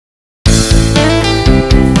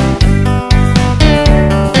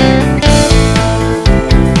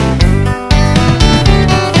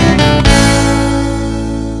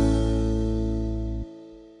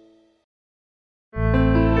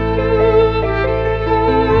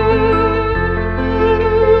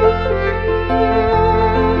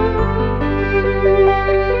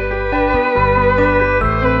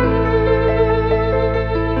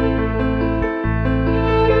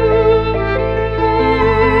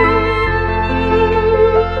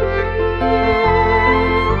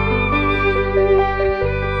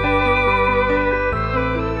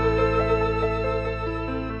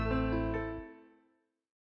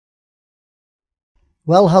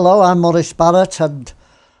Well, hello, I'm Maurice Barratt, and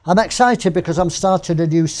I'm excited because I'm starting a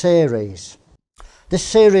new series. This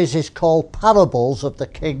series is called Parables of the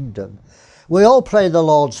Kingdom. We all pray the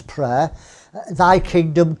Lord's Prayer, Thy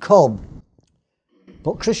kingdom come.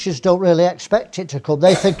 But Christians don't really expect it to come.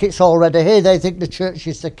 They think it's already here. They think the church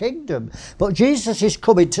is the kingdom. But Jesus is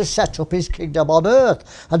coming to set up his kingdom on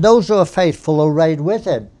earth, and those who are faithful will reign with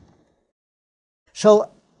him. So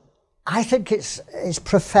I think it's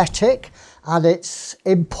prophetic, and it's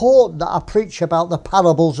important that I preach about the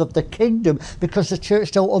parables of the kingdom because the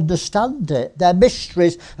church don't understand it. They're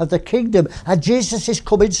mysteries of the kingdom, and Jesus is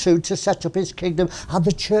coming soon to set up his kingdom, and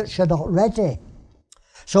the church are not ready.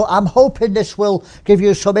 So I'm hoping this will give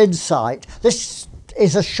you some insight. This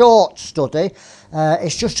is a short study.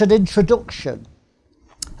 It's just an introduction.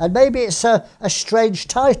 And maybe it's a strange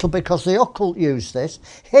title because the occult use this,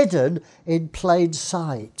 Hidden in Plain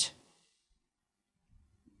Sight.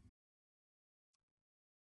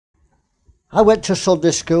 I went to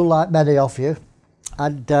Sunday school like many of you,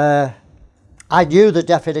 and I knew the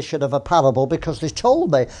definition of a parable because they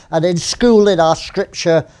told me. And in school, in our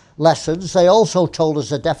scripture lessons, they also told us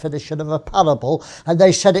the definition of a parable, and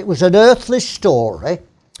they said it was an earthly story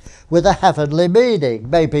with a heavenly meaning.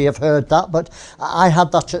 Maybe you've heard that, but I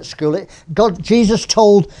had that at school. Jesus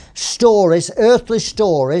told stories, earthly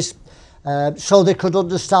stories, so they could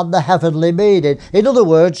understand the heavenly meaning. In other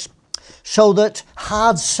words, so that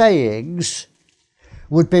hard sayings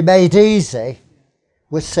would be made easy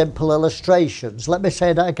with simple illustrations. Let me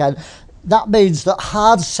say that again. That means that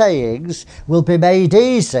hard sayings will be made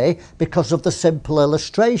easy because of the simple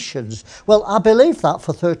illustrations. Well, I believed that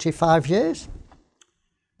for 35 years,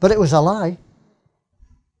 but it was a lie.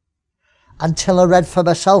 Until I read for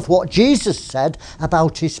myself what Jesus said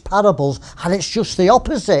about his parables, and it's just the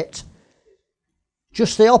opposite.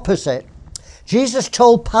 Just the opposite. Jesus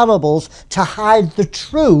told parables to hide the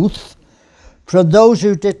truth from those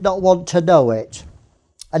who did not want to know it.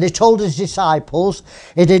 And he told his disciples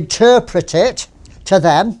he'd interpret it to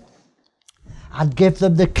them and give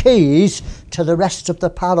them the keys to the rest of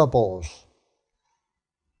the parables.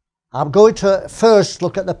 I'm going to first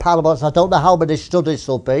look at the parables. I don't know how many studies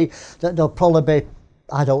there'll be. There'll probably be,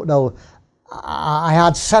 I don't know, I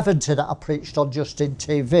had 70 that I preached on just in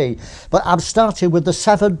TV. But I'm starting with the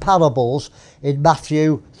 7 parables in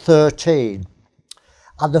Matthew 13.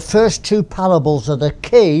 And the first 2 parables are the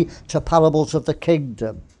key to parables of the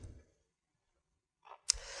kingdom.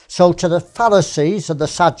 So to the Pharisees and the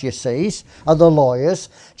Sadducees and the lawyers,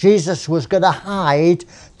 Jesus was going to hide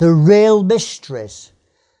the real mysteries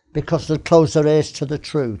because they'd close their ears to the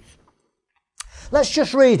truth. Let's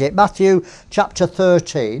just read it. Matthew chapter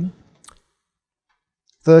 13.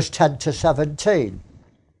 Verse 10 to 17.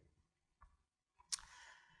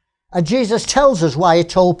 And Jesus tells us why he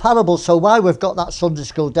told parables. So why we've got that Sunday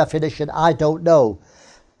school definition, I don't know.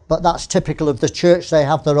 But that's typical of the church. They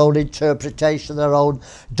have their own interpretation, their own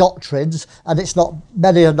doctrines, and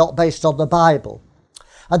many are not based on the Bible.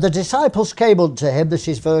 And the disciples came unto him, this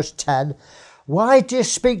is verse 10, why do you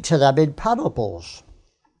speak to them in parables?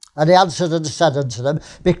 And he answered and said unto them,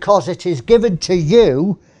 because it is given to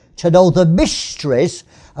you to know the mysteries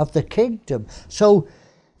of the kingdom. So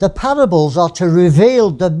the parables are to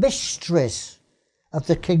reveal the mysteries of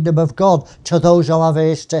the kingdom of God to those who have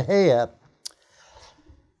ears to hear.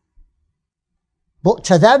 But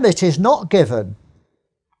to them it is not given.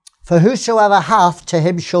 For whosoever hath, to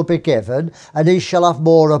him shall be given, and he shall have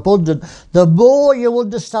more abundant. The more you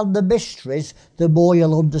understand the mysteries, the more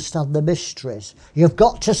you'll understand the mysteries. You've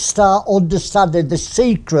got to start understanding the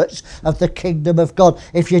secrets of the kingdom of God.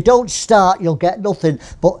 If you don't start, you'll get nothing.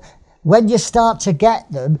 But when you start to get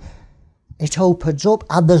them, it opens up,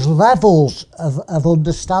 and there's levels of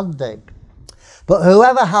understanding. But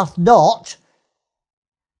whoever hath not,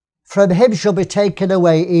 from him shall be taken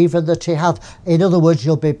away even that he hath. In other words,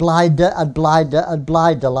 you'll be blinder and blinder and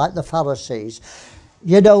blinder like the Pharisees.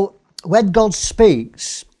 You know, when God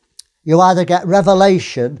speaks, you either get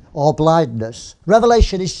revelation or blindness.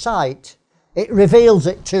 Revelation is sight. It reveals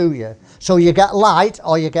it to you. So you get light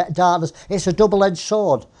or you get darkness. It's a double-edged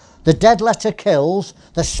sword. The dead letter kills,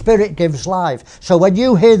 the spirit gives life. So when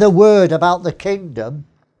you hear the word about the kingdom,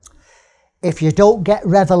 if you don't get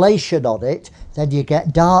revelation on it, then you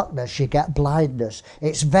get darkness, you get blindness.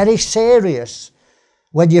 It's very serious.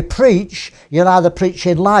 When you preach, you're either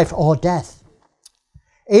preaching life or death.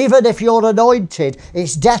 Even if you're anointed,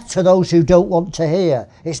 it's death to those who don't want to hear.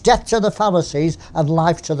 It's death to the Pharisees and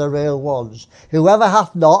life to the real ones. Whoever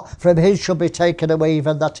hath not, from him shall be taken away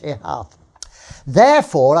even that he hath.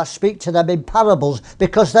 Therefore I speak to them in parables,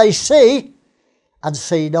 because they see and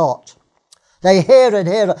see not. They hear and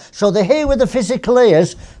hear. So they hear with the physical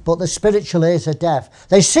ears, but the spiritual ears are deaf.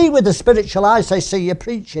 They see with the spiritual eyes, they see you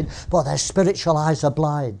preaching, but their spiritual eyes are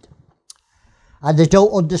blind. And they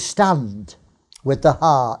don't understand with the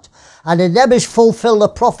heart. And in them is fulfilled the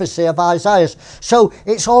prophecy of Isaiah. So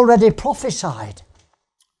it's already prophesied.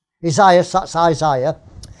 That's Isaiah,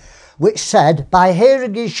 which said, by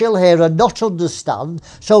hearing ye shall hear and not understand.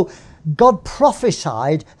 So God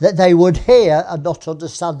prophesied that they would hear and not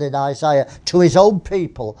understand in Isaiah to his own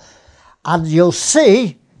people. And you'll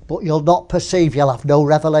see, but you'll not perceive. You'll have no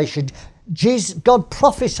revelation. God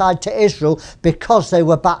prophesied to Israel because they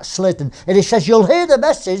were backslidden. And he says, you'll hear the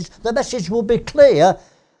message will be clear,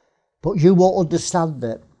 but you won't understand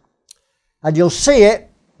it. And you'll see it,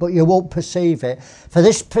 but you won't perceive it. For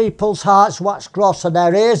this people's hearts wax gross, and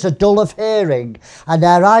their ears are dull of hearing, and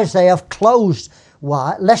their eyes they have closed.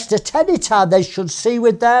 Why? Lest at any time they should see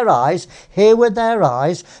with their eyes, hear with their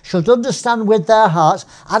eyes, should understand with their hearts,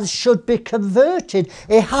 and should be converted.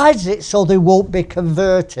 He hides it so they won't be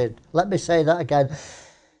converted. Let me say that again.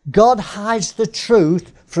 God hides the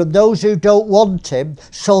truth from those who don't want him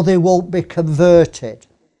so they won't be converted.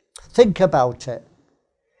 Think about it.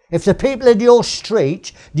 If the people in your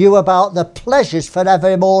street knew about the pleasures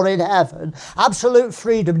forevermore in heaven, absolute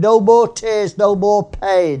freedom, no more tears, no more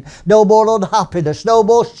pain, no more unhappiness, no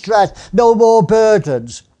more stress, no more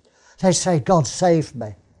burdens, they'd say, God save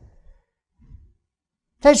me.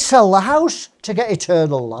 They'd sell the house to get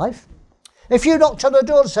eternal life. If you knocked on the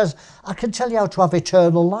door and says, I can tell you how to have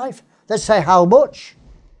eternal life, they'd say, how much?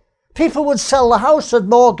 People would sell the house and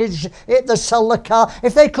mortgage it, they'd sell the car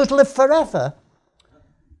if they could live forever.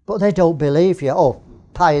 But they don't believe you. Oh,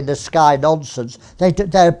 pie in the sky nonsense.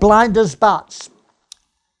 They're blind as bats.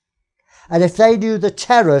 And if they knew the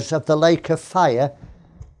terrors of the lake of fire,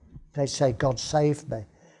 they'd say, God save me.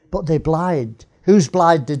 But they're blind. Who's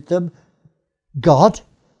blinded them? God,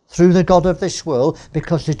 through the God of this world,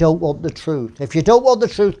 because they don't want the truth. If you don't want the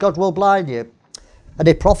truth, God will blind you. And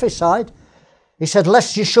he prophesied. He said,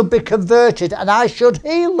 lest you should be converted, and I should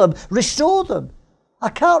heal them, restore them. I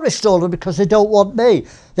can't restore them because they don't want me.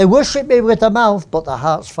 They worship me with their mouth, but their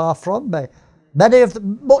heart's far from me.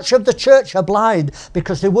 Much of the church are blind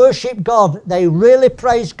because they worship God. They really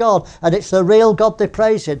praise God, and it's the real God they're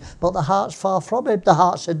praising, but their heart's far from him. Their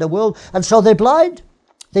heart's in the world, and so they're blind.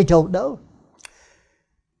 They don't know.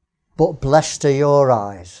 But blessed are your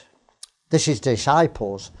eyes. This is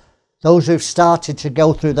disciples. Those who've started to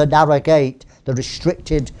go through the narrow gate, the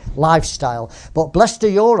restricted lifestyle. But blessed are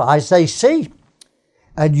your eyes, they see.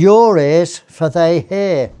 And your ears, for they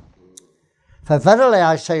hear. For verily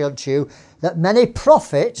I say unto you, that many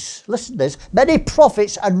prophets, listen to this, many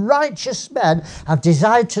prophets and righteous men have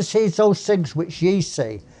desired to see those things which ye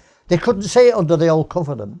see. They couldn't see it under the old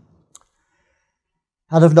covenant,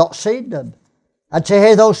 and have not seen them. And to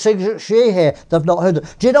hear those things which ye hear, they've not heard them.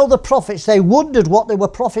 Do you know the prophets, they wondered what they were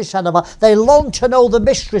prophesying about. They longed to know the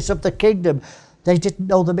mysteries of the kingdom. They didn't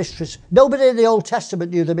know the mysteries. Nobody in the Old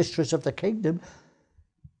Testament knew the mysteries of the kingdom.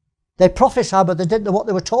 They prophesied, but they didn't know what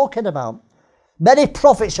they were talking about. Many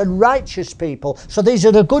prophets and righteous people, so these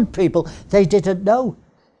are the good people, they didn't know.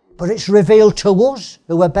 But it's revealed to us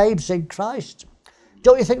who are babes in Christ.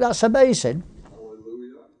 Don't you think that's amazing?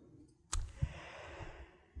 Hallelujah.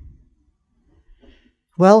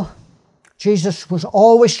 Well, Jesus was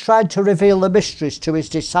always trying to reveal the mysteries to his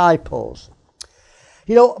disciples.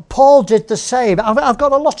 You know, Paul did the same. I've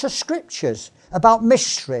got a lot of scriptures about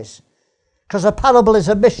mysteries, because a parable is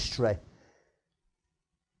a mystery.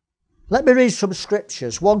 Let me read some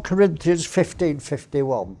scriptures. 1 Corinthians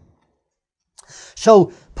 15:51.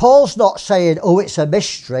 So Paul's not saying, oh, it's a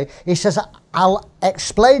mystery. He says, I'll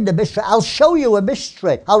explain the mystery. I'll show you a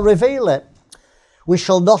mystery. I'll reveal it. We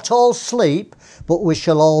shall not all sleep, but we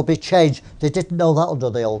shall all be changed. They didn't know that under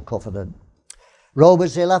the old covenant.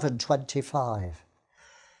 Romans 11:25.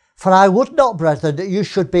 For I would not, brethren, that you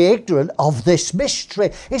should be ignorant of this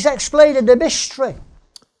mystery. He's explaining the mystery.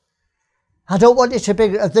 I don't want you to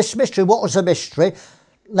be of this mystery. What was the mystery?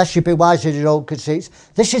 Lest you be wise in your own conceits.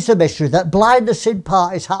 This is the mystery, that blindness in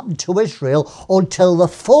part has happened to Israel until the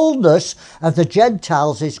fullness of the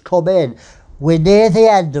Gentiles is come in. We're near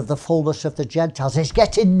the end of the fullness of the Gentiles. It's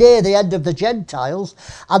getting near the end of the Gentiles,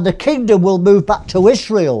 and the kingdom will move back to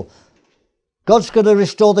Israel. God's going to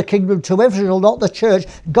restore the kingdom to Israel, not the church.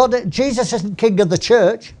 Jesus isn't king of the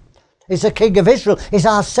church. He's the king of Israel. He's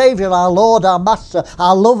our saviour, our Lord, our master,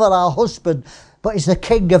 our lover, our husband. But he's the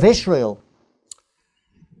king of Israel.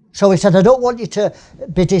 So he said, I don't want you to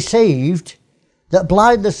be deceived that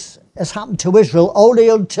blindness has happened to Israel only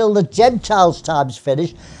until the Gentiles' time's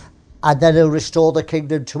finished. and then he'll restore the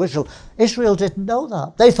kingdom to Israel. Israel didn't know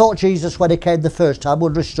that. They thought Jesus, when he came the first time,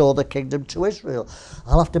 would restore the kingdom to Israel.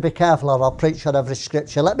 I'll have to be careful or I'll preach on every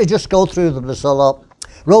scripture. Let me just go through them as a lot.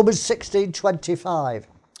 Romans 16:25.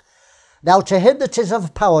 Now to him that is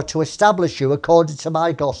of power to establish you according to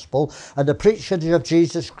my gospel and the preaching of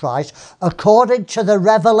Jesus Christ, according to the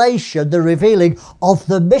revelation, the revealing of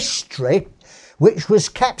the mystery, which was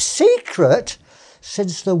kept secret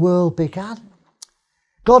since the world began.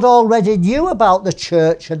 God already knew about the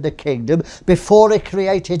church and the kingdom before he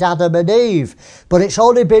created Adam and Eve, but it's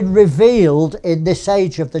only been revealed in this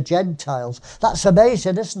age of the Gentiles. That's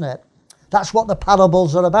amazing, isn't it? That's what the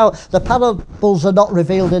parables are about. The parables are not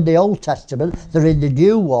revealed in the Old Testament, they're in the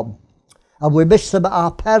new one. And we miss them at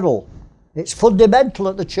our peril. It's fundamental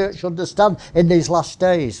that the church understand in these last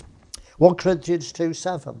days. 1 Corinthians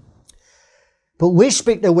 2:7. But we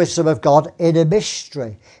speak the wisdom of God in a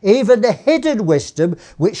mystery, even the hidden wisdom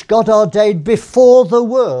which God ordained before the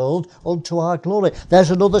world unto our glory. There's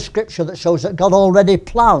another scripture that shows that God already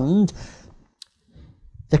planned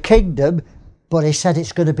the kingdom, but he said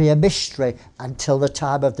it's going to be a mystery until the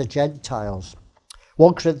time of the Gentiles.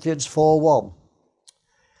 1 Corinthians 4:1.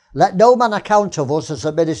 Let no man account of us as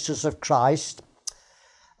the ministers of Christ,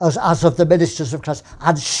 as of the ministers of Christ,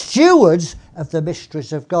 and stewards of the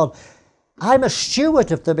mysteries of God. I'm a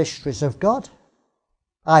steward of the mysteries of God.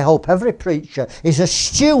 I hope every preacher is a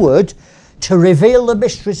steward to reveal the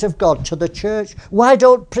mysteries of God to the church. Why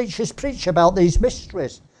don't preachers preach about these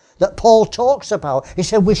mysteries that Paul talks about? He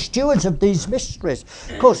said we're stewards of these mysteries.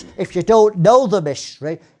 Of course, if you don't know the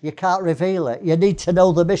mystery, you can't reveal it. You need to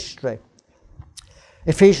know the mystery.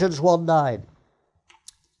 Ephesians 1:9.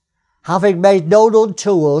 Having made known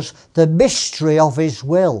unto us the mystery of his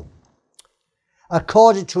will,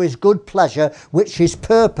 according to his good pleasure, which he's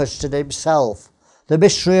purposed in himself. The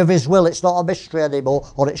mystery of his will, it's not a mystery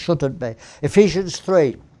anymore, or it shouldn't be. Ephesians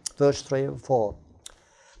 3, verse 3 and 4.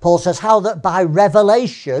 Paul says, how that by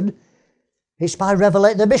revelation, it's by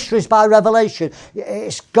revelation, the mystery is by revelation.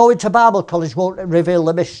 It's going to Bible college won't reveal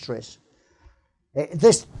the mysteries.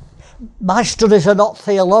 My studies are not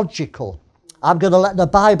theological. I'm going to let the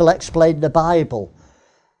Bible explain the Bible,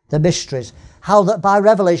 the mysteries. How that by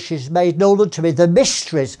revelation is made known unto me the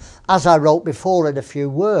mysteries, as I wrote before in a few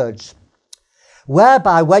words,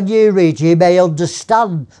 whereby when ye read ye may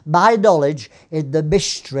understand my knowledge in the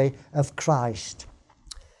mystery of Christ.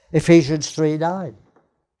 Ephesians 3:9.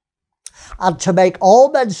 And to make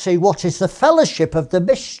all men see what is the fellowship of the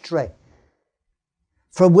mystery,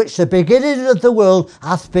 from which the beginning of the world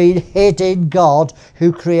hath been hid in God,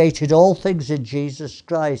 who created all things in Jesus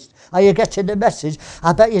Christ. Are you getting the message?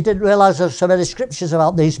 I bet you didn't realise there's so many scriptures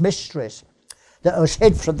about these mysteries that was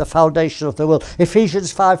hid from the foundation of the world.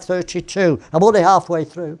 Ephesians 5:32. I'm only halfway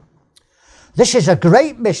through. This is a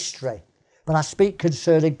great mystery, but I speak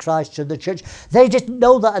concerning Christ and the church. They didn't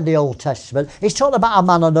know that in the Old Testament. He's talking about a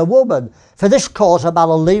man and a woman. For this cause a man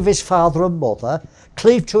will leave his father and mother,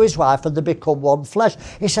 cleave to his wife, and they become one flesh.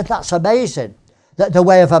 He said that's amazing, that the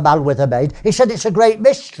way of a man with a maid. He said it's a great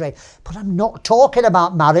mystery. But I'm not talking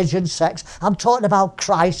about marriage and sex. I'm talking about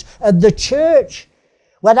Christ and the church.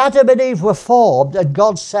 When Adam and Eve were formed and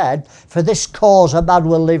God said, for this cause a man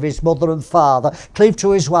will leave his mother and father, cleave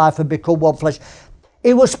to his wife and become one flesh,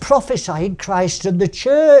 he was prophesying Christ and the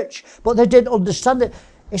church. But they didn't understand it.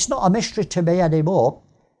 It's not a mystery to me anymore.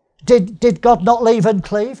 Did God not leave and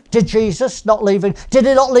cleave? Did Jesus not leave? Did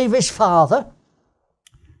he not leave his father?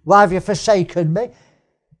 Why have you forsaken me?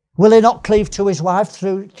 Will he not cleave to his wife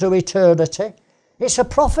through eternity? It's a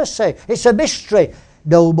prophecy. It's a mystery.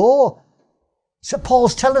 No more. So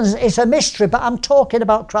Paul's telling us it's a mystery, but I'm talking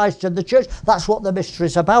about Christ and the church. That's what the mystery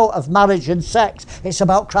is about, of marriage and sex. It's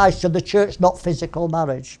about Christ and the church, not physical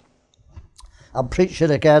marriage. I'm preaching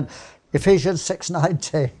again. Ephesians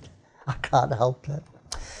 6:19. I can't help it.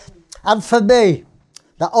 And for me,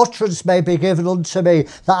 that utterance may be given unto me,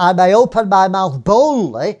 that I may open my mouth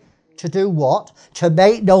boldly to do what? To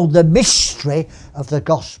make known the mystery of the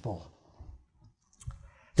gospel.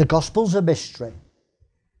 The gospel's a mystery.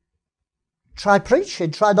 Try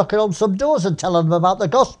preaching, try knocking on some doors and telling them about the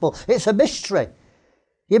gospel. It's a mystery.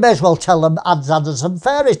 You may as well tell them Hans Andersen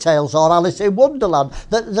fairy tales or Alice in Wonderland.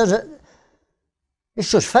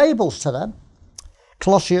 It's just fables to them.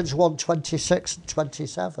 Colossians 1:26 and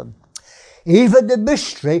 27. Even the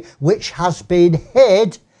mystery which has been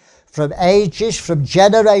hid from ages, from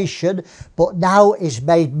generation, but now is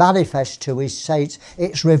made manifest to his saints.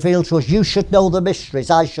 It's revealed to us. You should know the mysteries.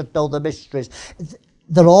 I should know the mysteries.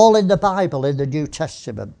 They're all in the Bible, in the New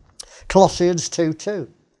Testament. Colossians 2:2.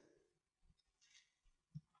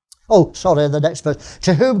 Oh, sorry, the next verse.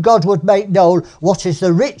 To whom God would make known what is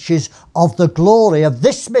the riches of the glory of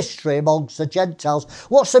this mystery amongst the Gentiles.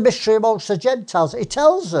 What's the mystery amongst the Gentiles? He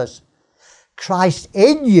tells us. Christ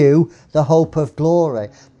in you, the hope of glory.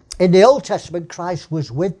 In the Old Testament, Christ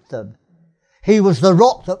was with them. He was the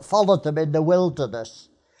rock that followed them in the wilderness.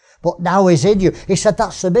 But now he's in you. He said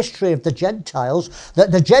that's the mystery of the Gentiles,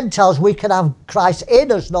 that the Gentiles, we can have Christ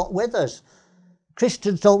in us, not with us.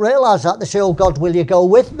 Christians don't realise that. They say, oh God, will you go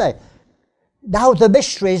with me? Now the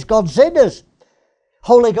mystery is God's in us.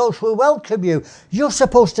 Holy Ghost will welcome you. You're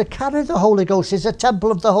supposed to carry the Holy Ghost. He's a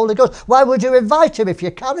temple of the Holy Ghost. Why would you invite him if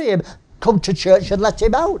you carry him? Come to church and let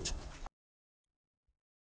him out.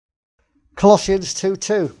 Colossians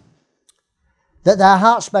 2:2. That their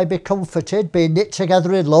hearts may be comforted, being knit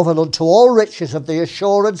together in love, and unto all riches of the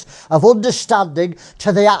assurance of understanding,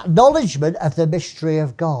 to the acknowledgement of the mystery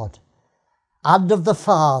of God, and of the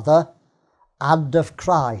Father, and of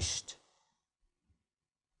Christ.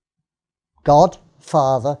 God,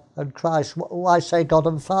 Father, and Christ. Why say God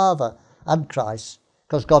and Father and Christ?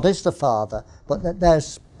 Because God is the Father. But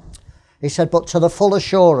he said, but to the full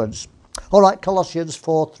assurance. All right, Colossians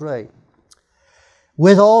 4:3.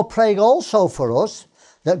 With all praying also for us,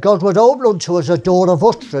 that God would open unto us a door of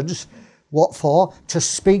utterance. What for? To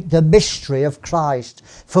speak the mystery of Christ,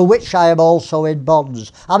 for which I am also in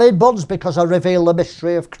bonds. I'm in bonds because I reveal the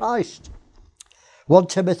mystery of Christ. 1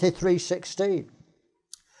 Timothy 3:16.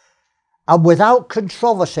 And without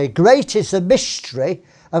controversy, great is the mystery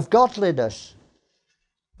of godliness.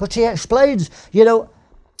 But he explains,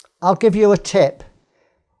 I'll give you a tip.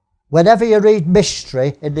 Whenever you read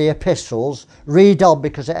mystery in the epistles, read on,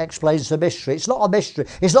 because it explains the mystery. It's not a mystery.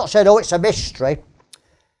 He's not saying, oh, it's a mystery.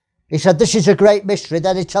 He said, this is a great mystery.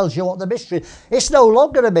 Then he tells you what the mystery is. It's no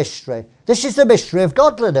longer a mystery. This is the mystery of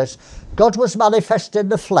godliness. God was manifest in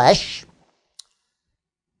the flesh,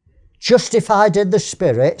 justified in the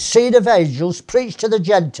spirit, seen of angels, preached to the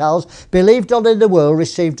Gentiles, believed on in the world,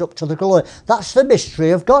 received up to the glory. That's the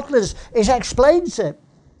mystery of godliness. He explains it.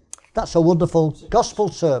 That's a wonderful gospel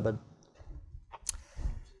sermon.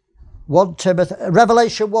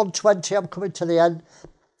 Revelation 1:20, I'm coming to the end.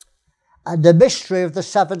 And the mystery of the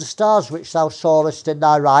 7 stars which thou sawest in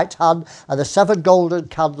thy right hand, and the 7 golden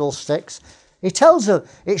candlesticks. He tells them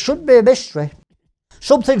it shouldn't be a mystery.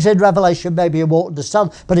 Some things in Revelation maybe you won't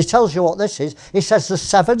understand, but he tells you what this is. He says the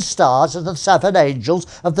 7 stars are the 7 angels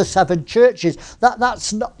of the 7 churches.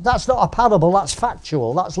 That's not a parable, that's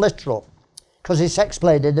factual, that's literal. Because it's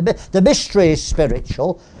explained in the mystery is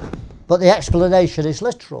spiritual, but the explanation is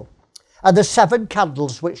literal. And the 7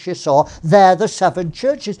 candles which you saw, they're the 7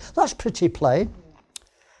 churches. That's pretty plain.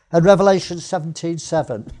 And Revelation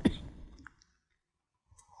 17:7.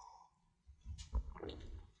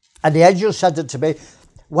 And the angel said unto me,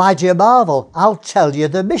 why do you marvel? I'll tell you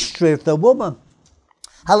the mystery of the woman.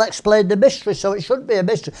 I'll explain the mystery, so it shouldn't be a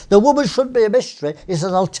mystery. The woman shouldn't be a mystery. He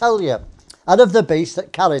said, I'll tell you. And of the beast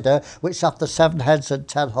that carried her, which hath the 7 heads and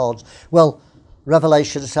 10 horns. Well,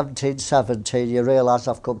 Revelation 17:17, you realise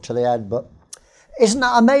I've come to the end, but isn't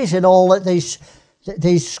that amazing, all of these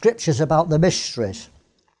scriptures about the mysteries?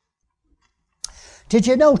 Did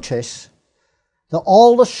you notice that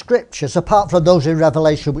all the scriptures, apart from those in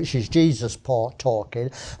Revelation, which is Jesus talking,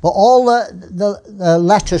 but all the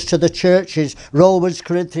letters to the churches, Romans,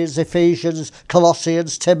 Corinthians, Ephesians,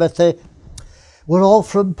 Colossians, Timothy, were all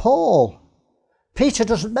from Paul. Peter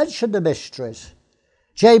doesn't mention the mysteries.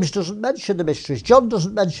 James doesn't mention the mysteries. John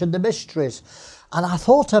doesn't mention the mysteries. And I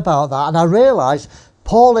thought about that and I realised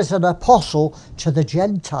Paul is an apostle to the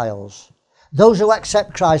Gentiles. Those who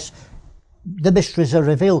accept Christ, the mysteries are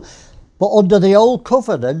revealed. But under the old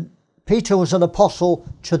covenant, Peter was an apostle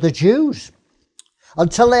to the Jews.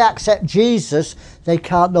 Until they accept Jesus, they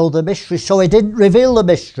can't know the mysteries. So he didn't reveal the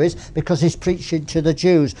mysteries because he's preaching to the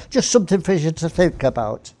Jews. Just something for you to think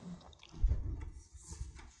about.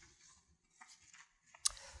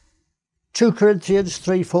 2 Corinthians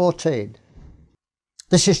 3:14.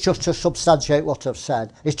 This is just to substantiate what I've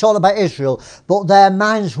said. He's talking about Israel. But their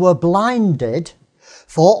minds were blinded,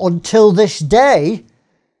 for until this day.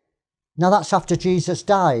 Now that's after Jesus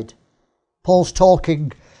died. Paul's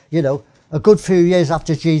talking, a good few years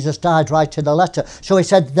after Jesus died, writing a letter. So he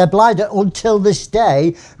said, they're blinded until this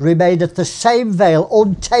day remaineth the same veil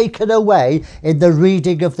untaken away in the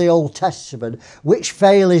reading of the Old Testament, which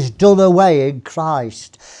veil is done away in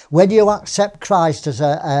Christ. When you accept Christ as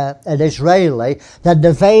an Israeli, then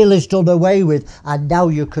the veil is done away with, and now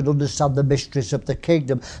you can understand the mysteries of the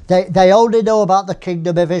kingdom. They only know about the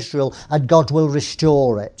kingdom of Israel, and God will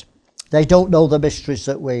restore it. They don't know the mysteries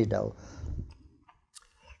that we know.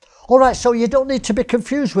 All right, so you don't need to be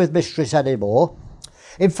confused with mysteries anymore.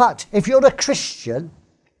 In fact, if you're a Christian,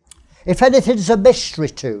 if anything's a mystery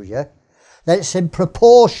to you, then it's in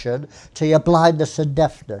proportion to your blindness and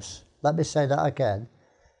deafness. Let me say that again.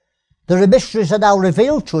 The mysteries are now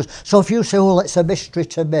revealed to us. So if you say, well, it's a mystery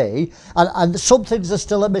to me, and some things are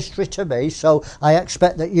still a mystery to me, so I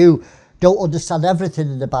expect that you don't understand everything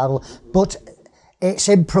in the Bible, but it's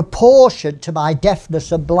in proportion to my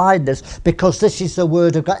deafness and blindness, because this is the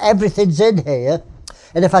Word of God. Everything's in here,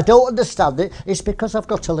 and if I don't understand it, it's because I've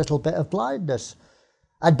got a little bit of blindness.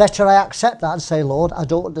 And better I accept that and say, Lord, I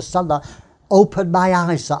don't understand that. Open my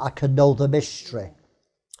eyes that I can know the mystery.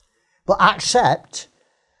 But accept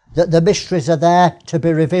that the mysteries are there to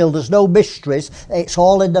be revealed. There's no mysteries, it's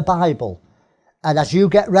all in the Bible. And as you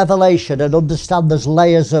get revelation and understand there's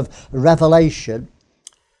layers of revelation,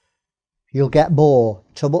 you'll get more.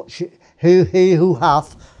 To much he who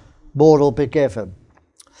hath, more will be given.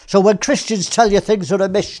 So when Christians tell you things are a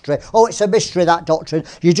mystery, oh, it's a mystery, that doctrine,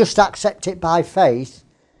 you just accept it by faith,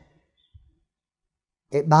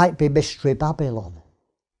 it might be Mystery Babylon.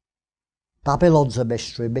 Babylon's a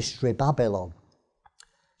mystery, Mystery Babylon.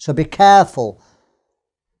 So be careful.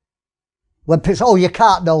 When people say, oh, you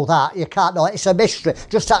can't know that, you can't know it, it's a mystery,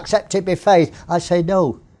 just accept it by faith. I say,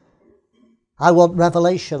 no. I want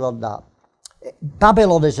revelation on that.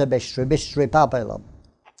 Babylon is a mystery, Mystery Babylon.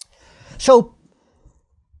 So,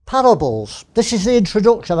 parables. This is the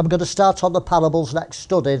introduction. I'm going to start on the parables next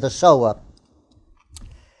study, the sower.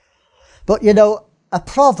 But you know, a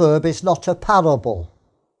proverb is not a parable.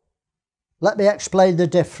 Let me explain the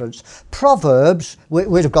difference. Proverbs,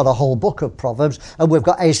 we've got a whole book of Proverbs, and we've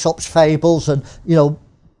got Aesop's fables and, you know,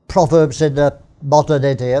 Proverbs in the modern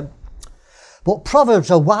idiom. But Proverbs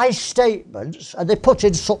are wise statements, and they're put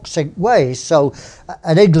in succinct ways. So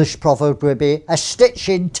an English proverb would be, a stitch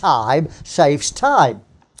in time saves time.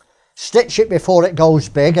 Stitch it before it goes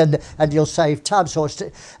big and you'll save time. So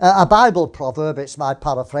a Bible proverb, it's my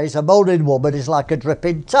paraphrase, a moaning woman is like a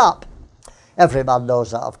dripping tap. Every man knows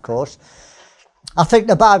that, of course. I think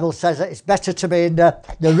the Bible says that it's better to be in the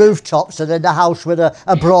rooftops than in the house with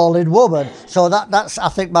a brawling woman. So that's, I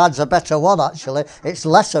think mine's a better one, actually. It's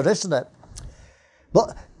lesser, isn't it?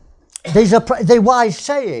 But they're wise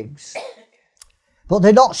sayings. But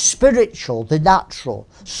they're not spiritual, they're natural.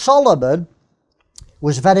 Solomon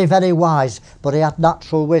was very, very wise, but he had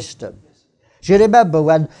natural wisdom. Do you remember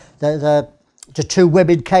when the two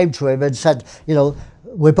women came to him and said, you know,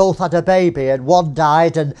 we both had a baby and one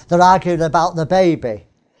died and they're arguing about the baby.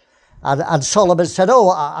 And Solomon said, oh,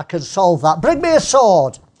 I can solve that. Bring me a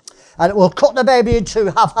sword and we'll cut the baby in two,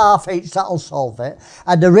 have half each, that'll solve it.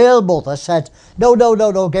 And the real mother said,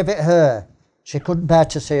 no, give it her. She couldn't bear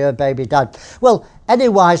to see her baby die. Well, any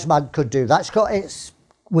wise man could do that.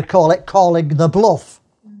 We call it calling the bluff.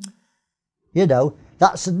 You know,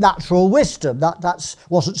 that's natural wisdom. That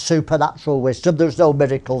wasn't supernatural wisdom. There's no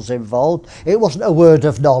miracles involved. It wasn't a word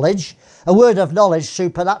of knowledge. A word of knowledge,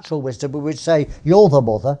 supernatural wisdom, we would say, you're the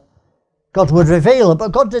mother. God would reveal it,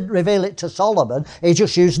 but God didn't reveal it to Solomon. He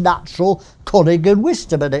just used natural cunning and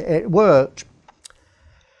wisdom, and it worked.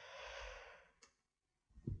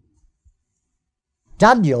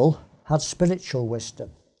 Daniel had spiritual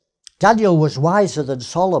wisdom. Daniel was wiser than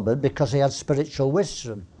Solomon because he had spiritual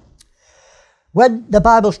wisdom. When the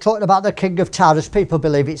Bible's talking about the king of Tyrus, people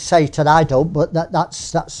believe it's Satan. I don't, but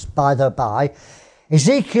that's by the by.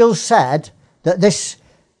 Ezekiel said that this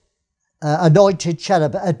anointed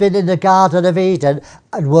cherub had been in the Garden of Eden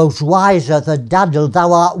and was wiser than Daniel.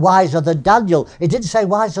 Thou art wiser than Daniel. He didn't say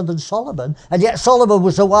wiser than Solomon. And yet Solomon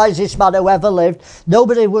was the wisest man who ever lived.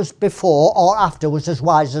 Nobody was before or after was as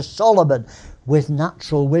wise as Solomon with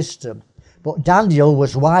natural wisdom. But Daniel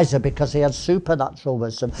was wiser because he had supernatural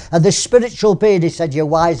wisdom. And this spiritual being, he said, you're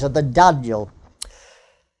wiser than Daniel.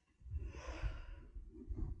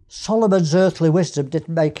 Solomon's earthly wisdom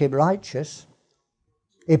didn't make him righteous.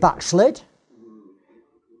 He backslid.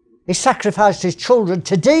 He sacrificed his children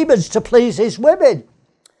to demons to please his women.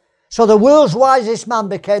 So the world's wisest man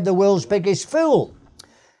became the world's biggest fool.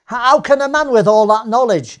 How can a man with all that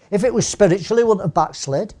knowledge, if it was spiritual, he wouldn't have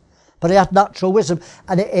backslid? But he had natural wisdom,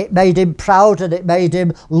 and it made him proud, and it made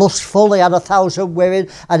him lustful. He had 1,000 women,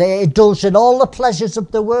 and he indulged in all the pleasures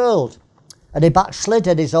of the world. And he backslid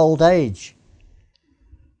in his old age.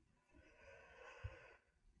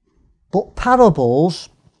 But parables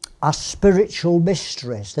are spiritual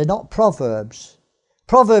mysteries. They're not proverbs.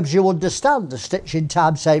 Proverbs you understand. The stitch in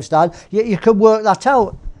time saves time. You can work that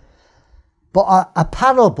out. But a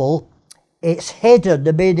parable, it's hidden.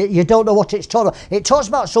 I mean, you don't know what it's talking about. It talks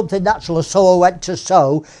about something natural. A sower went to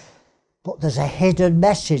sow. But there's a hidden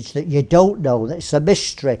message that you don't know, that's a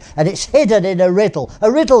mystery, and it's hidden in a riddle.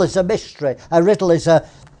 A riddle is a mystery. A riddle is a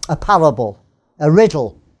parable. A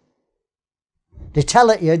riddle. They tell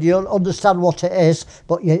it you and you'll understand what it is,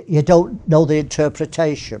 but you don't know the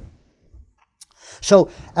interpretation.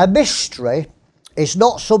 So a mystery is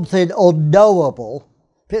not something unknowable.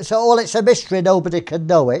 So, it's a mystery, nobody can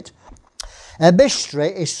know it. A mystery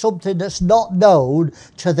is something that's not known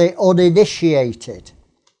to the uninitiated.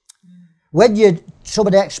 When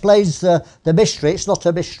somebody explains the mystery, it's not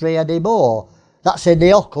a mystery anymore. That's in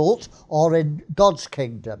the occult or in God's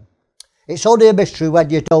kingdom. It's only a mystery when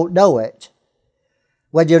you don't know it.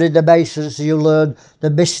 When you're in the Masons, you learn the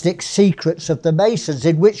mystic secrets of the Masons.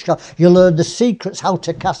 In witchcraft, you learn the secrets, how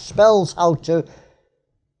to cast spells, how to...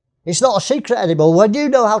 It's not a secret anymore. When you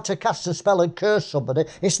know how to cast a spell and curse somebody,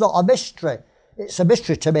 it's not a mystery. It's a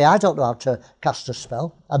mystery to me. I don't know how to cast a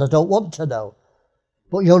spell, and I don't want to know.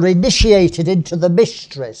 But you're initiated into the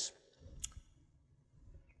mysteries.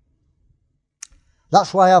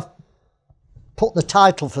 That's why I've put the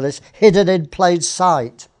title for this, Hidden in Plain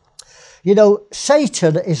Sight. You know,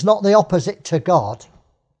 Satan is not the opposite to God.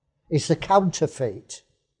 It's the counterfeit.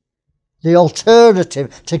 The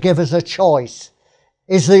alternative to give us a choice.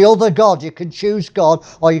 Is the other God. You can choose God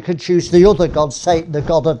or you can choose the other God, Satan, the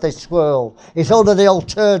God of this world. It's only the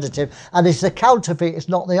alternative. And it's the counterfeit, it's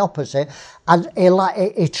not the opposite. And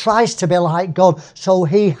he tries to be like God. So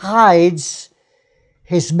he hides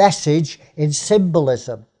his message in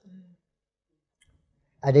symbolism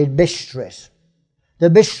and in mysteries. The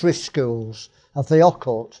mystery schools of the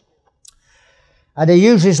occult. And he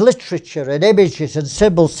uses literature and images and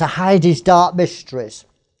symbols to hide his dark mysteries.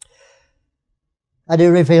 And he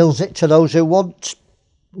reveals it to those who want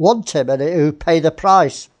him and who pay the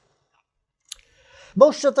price.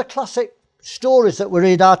 Most of the classic stories that we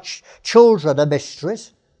read our children are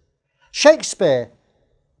mysteries. Shakespeare,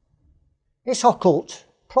 it's occult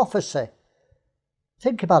prophecy.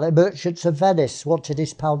 Think about it. Merchants of Venice wanted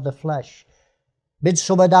his pound of flesh.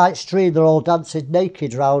 Midsummer Night's Dream, they're all dancing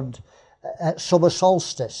naked round at summer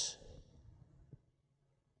solstice.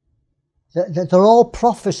 They're all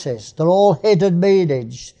prophecies. They're all hidden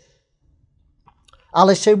meanings.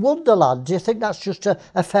 Alice in Wonderland, do you think that's just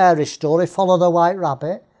a fairy story? Follow the White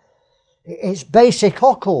Rabbit? It's basic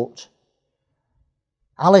occult.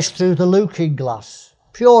 Alice through the looking glass.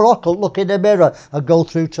 Pure occult, look in the mirror and go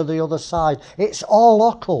through to the other side. It's all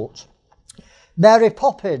occult. Mary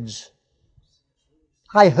Poppins.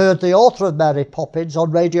 I heard the author of Mary Poppins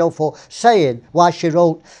on Radio 4 saying why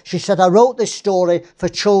she said, I wrote this story for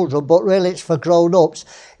children, but really it's for grown-ups.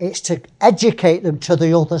 It's to educate them to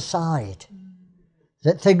the other side.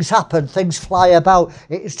 That things happen, things fly about.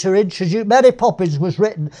 It's to introduce, Mary Poppins was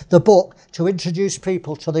written, the book, to introduce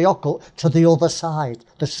people to the occult, to the other side,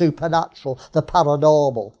 the supernatural, the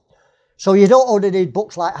paranormal. So you don't only need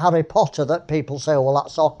books like Harry Potter that people say, well,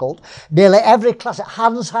 that's occult. Nearly every classic,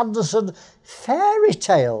 Hans Andersen, fairy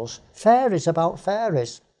tales, fairies about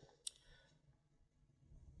fairies.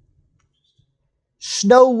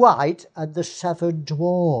 Snow White and the Seven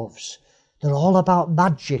Dwarfs. They're all about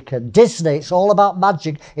magic, and Disney, it's all about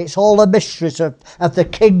magic. It's all the mysteries of the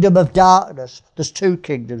kingdom of darkness. There's two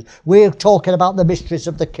kingdoms. We're talking about the mysteries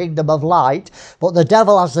of the kingdom of light, but the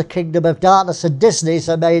devil has the kingdom of darkness, and Disney is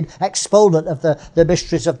the main exponent of the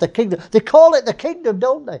mysteries of the kingdom. They call it the kingdom,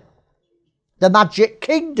 don't they? The magic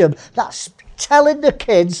kingdom. That's telling the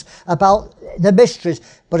kids about the mysteries,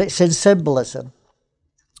 but it's in symbolism.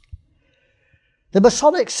 The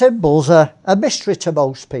Masonic symbols are a mystery to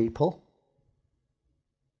most people.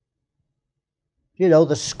 You know,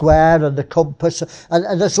 the square and the compass,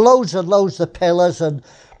 and there's loads and loads of pillars and,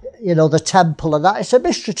 you know, the temple and that. It's a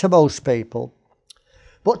mystery to most people.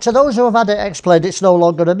 But to those who have had it explained, it's no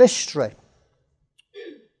longer a mystery.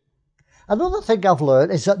 Another thing I've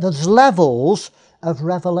learned is that there's levels of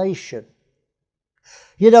revelation.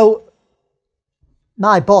 You know,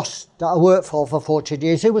 my boss that I worked for 14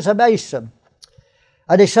 years, he was a Mason.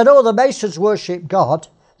 And he said, oh, the Masons worship God,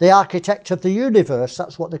 the architect of the universe.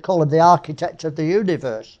 That's what they call him, the architect of the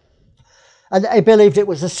universe. And he believed it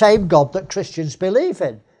was the same God that Christians believe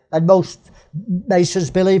in. And most Masons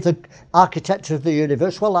believe the architect of the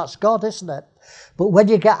universe. Well, that's God, isn't it? But when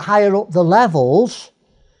you get higher up the levels,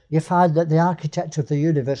 you find that the architect of the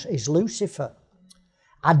universe is Lucifer.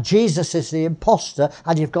 And Jesus is the imposter,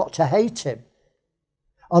 and you've got to hate him.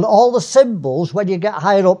 And all the symbols, when you get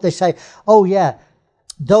higher up, they say, oh yeah,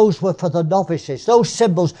 those were for the novices. Those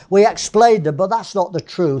symbols, we explained them, but that's not the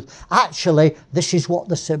truth. Actually, this is what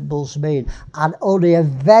the symbols mean. And only a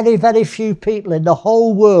very, very few people in the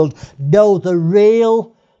whole world know the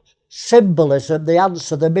real symbolism, the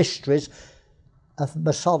answer, the mysteries of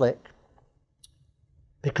Masonic.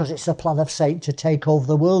 Because it's the plan of Satan to take over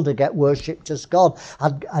the world and get worshipped as God.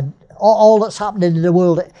 And all that's happening in the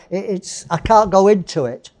world, it's I can't go into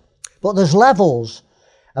it. But there's levels.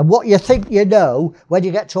 And what you think you know, when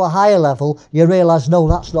you get to a higher level, you realise, no,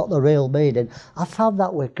 that's not the real meaning. I found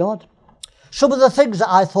that with God. Some of the things that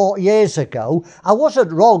I thought years ago, I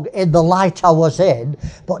wasn't wrong in the light I was in,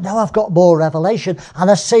 but now I've got more revelation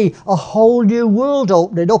and I see a whole new world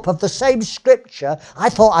opening up of the same scripture. I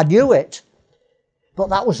thought I knew it, but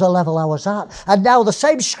that was the level I was at. And now the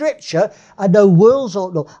same scripture, I know worlds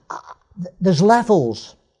open up. There's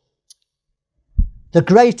levels. The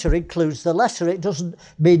greater includes the lesser. It doesn't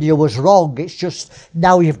mean you was wrong. It's just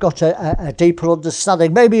now you've got a deeper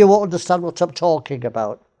understanding. Maybe you won't understand what I'm talking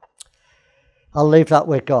about. I'll leave that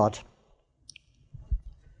with God.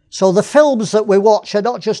 So the films that we watch are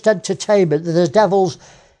not just entertainment. They're the devil's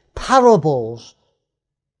parables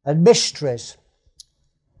and mysteries.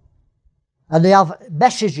 And they have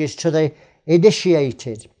messages to the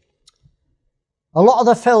initiated. A lot of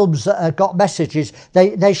the films that have got messages,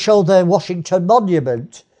 they show the Washington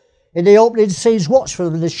Monument. In the opening scenes, watch for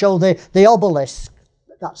them, and they show the obelisk.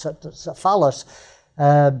 That's a phallus.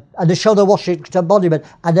 And they show the Washington Monument.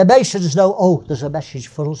 And the Masons know, oh, there's a message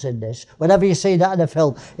for us in this. Whenever you see that in a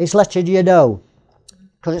film, it's letting you know.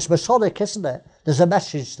 Because it's Masonic, isn't it? There's a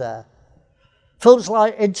message there. Films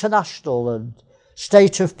like International and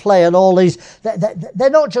State of Play and all these, they're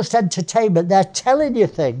not just entertainment, they're telling you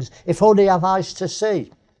things, if only you have eyes to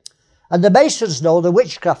see. And the Masons know, the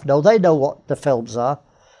witchcraft know, they know what the films are.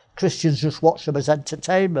 Christians just watch them as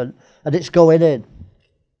entertainment, and it's going in.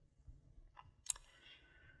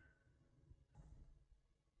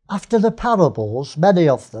 After the parables, many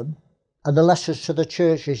of them, and the lessons to the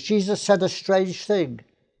churches, Jesus said a strange thing.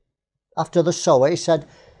 After the sower, he said,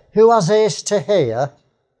 who has ears to hear,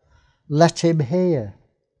 let him hear.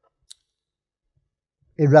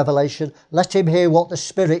 In Revelation, let him hear what the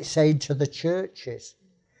Spirit's saying to the churches.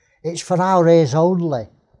 It's for our ears only.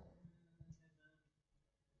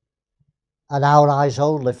 And our eyes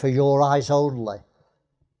only, for your eyes only.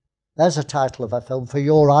 There's a title of a film, For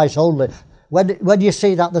Your Eyes Only. When you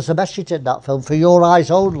see that, there's a message in that film, For Your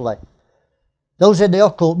Eyes Only. Those in the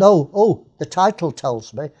occult know, oh, the title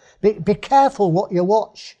tells me. Be careful what you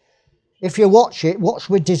watch. If you watch it,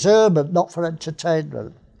 watch with discernment, not for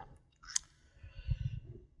entertainment.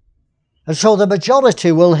 And so the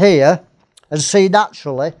majority will hear and see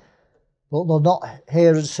naturally, but they'll not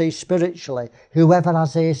hear and see spiritually. Whoever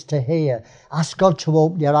has ears to hear, ask God to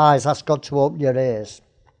open your eyes, ask God to open your ears.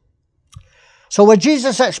 So when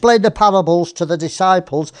Jesus explained the parables to the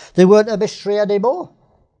disciples, they weren't a mystery anymore.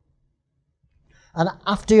 And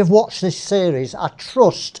after you've watched this series, I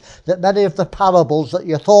trust that many of the parables that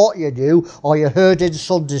you thought you knew or you heard in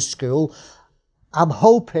Sunday school, I'm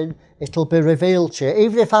hoping it'll be revealed to you.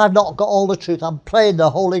 Even if I've not got all the truth, I'm praying the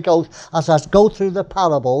Holy Ghost, as I go through the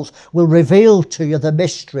parables, will reveal to you the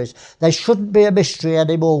mysteries. They shouldn't be a mystery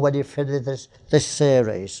anymore when you finish this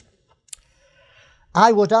series.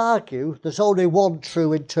 I would argue there's only one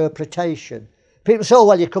true interpretation. People say, oh,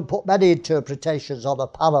 well, you can put many interpretations on a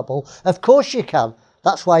parable. Of course you can.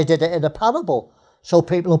 That's why he did it in a parable. So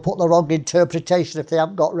people will put the wrong interpretation if they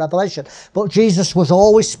haven't got revelation. But Jesus was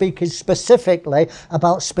always speaking specifically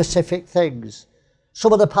about specific things.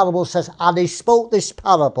 Some of the parables says, and he spoke this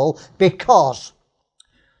parable because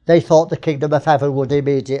they thought the kingdom of heaven would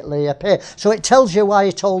immediately appear. So it tells you why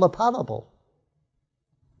he told the parable.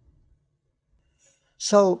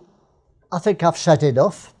 So I think I've said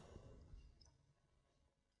enough.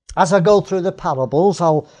 As I go through the parables,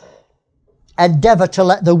 I'll endeavour to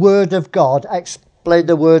let the Word of God explain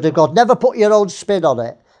the Word of God. Never put your own spin on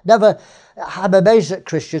it. Never. I'm amazed at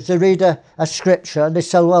Christians. They read a scripture and they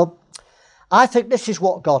say, well, I think this is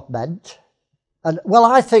what God meant. And, well,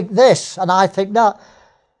 I think this and I think that.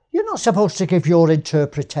 You're not supposed to give your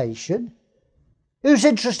interpretation. Who's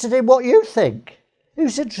interested in what you think?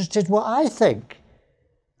 Who's interested in what I think?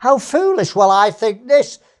 How foolish. Well, I think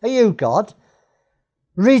this. Are you God?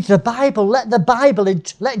 Read the Bible. Let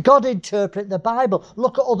God interpret the Bible.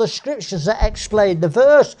 Look at other scriptures that explain the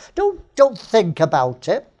verse. Don't think about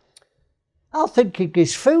it. Our thinking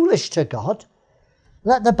is foolish to God.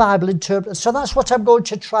 Let the Bible interpret. So that's what I'm going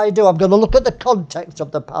to try and do. I'm going to look at the context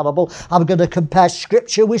of the parable. I'm going to compare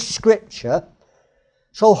scripture with scripture.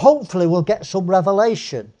 So hopefully we'll get some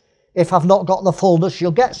revelation. If I've not got the fullness,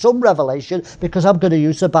 you'll get some revelation because I'm going to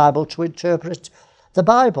use the Bible to interpret the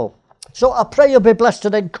Bible. So I pray you'll be blessed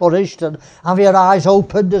and encouraged and have your eyes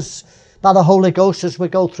opened by the Holy Ghost as we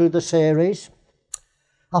go through the series.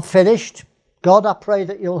 I've finished. God, I pray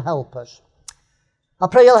that you'll help us. I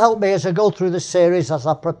pray you'll help me as I go through the series, as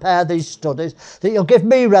I prepare these studies, that you'll give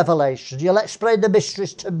me revelation. You'll explain the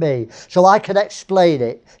mysteries to me so I can explain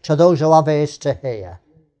it to those who have ears to hear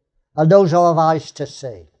and those who have eyes to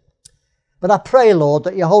see. But I pray, Lord,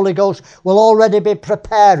 that your Holy Ghost will already be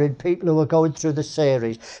preparing people who are going through the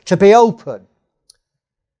series to be open,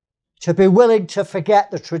 to be willing to forget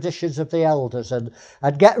the traditions of the elders and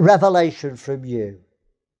get revelation from you.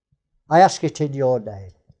 I ask it in your name.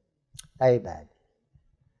 Amen.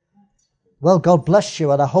 Well, God bless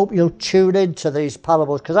you, and I hope you'll tune into these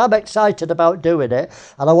parables, because I'm excited about doing it,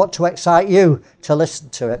 and I want to excite you to listen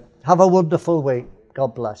to it. Have a wonderful week.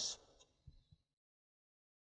 God bless.